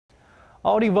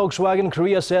Audi Volkswagen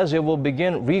Korea says it will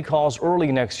begin recalls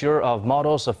early next year of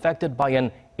models affected by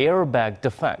an airbag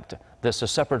defect. This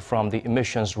is separate from the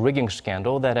emissions rigging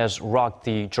scandal that has rocked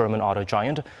the German auto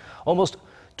giant. Almost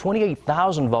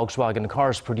 28,000 Volkswagen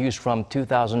cars produced from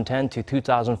 2010 to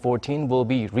 2014 will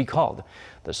be recalled.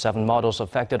 The 7 models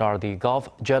affected are the Golf,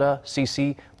 Jetta,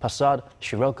 CC, Passat,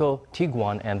 Scirocco,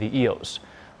 Tiguan, and the EOS.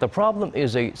 The problem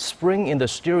is a spring in the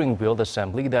steering wheel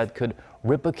assembly that could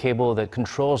rip a cable that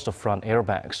controls the front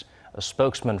airbags. A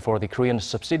spokesman for the Korean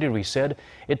subsidiary said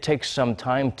it takes some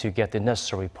time to get the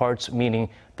necessary parts, meaning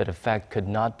the defect could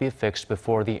not be fixed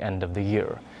before the end of the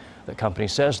year. The company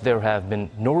says there have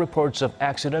been no reports of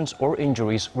accidents or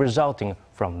injuries resulting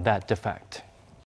from that defect.